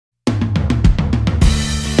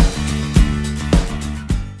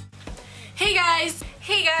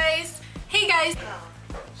Hey guys! Hey guys!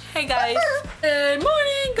 Hey guys! Good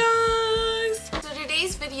morning guys! So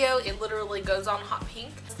today's video, it literally goes on hot pink.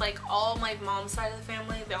 It's like all my mom's side of the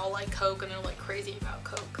family, they all like Coke and they're like crazy about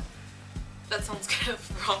Coke. That sounds kind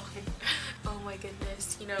of wrong. Oh my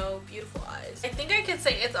goodness, you know, beautiful eyes. I think I could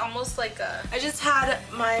say it's almost like a... I just had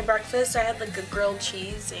my breakfast. I had like a grilled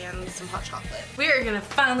cheese and some hot chocolate. We are gonna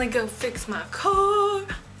finally go fix my car.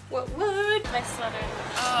 What would? My sweater.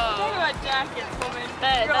 Oh. Talking about jackets, woman.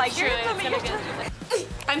 You're like, you're coming here.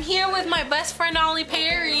 I'm here with my best friend Ollie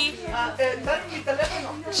Perry.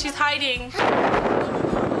 She's hiding.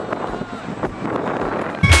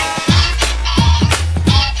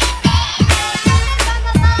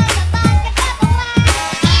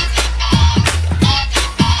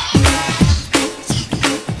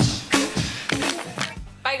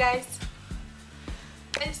 Bye guys.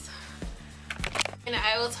 And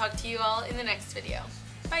I will talk to you all in the next video.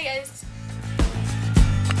 Bye guys.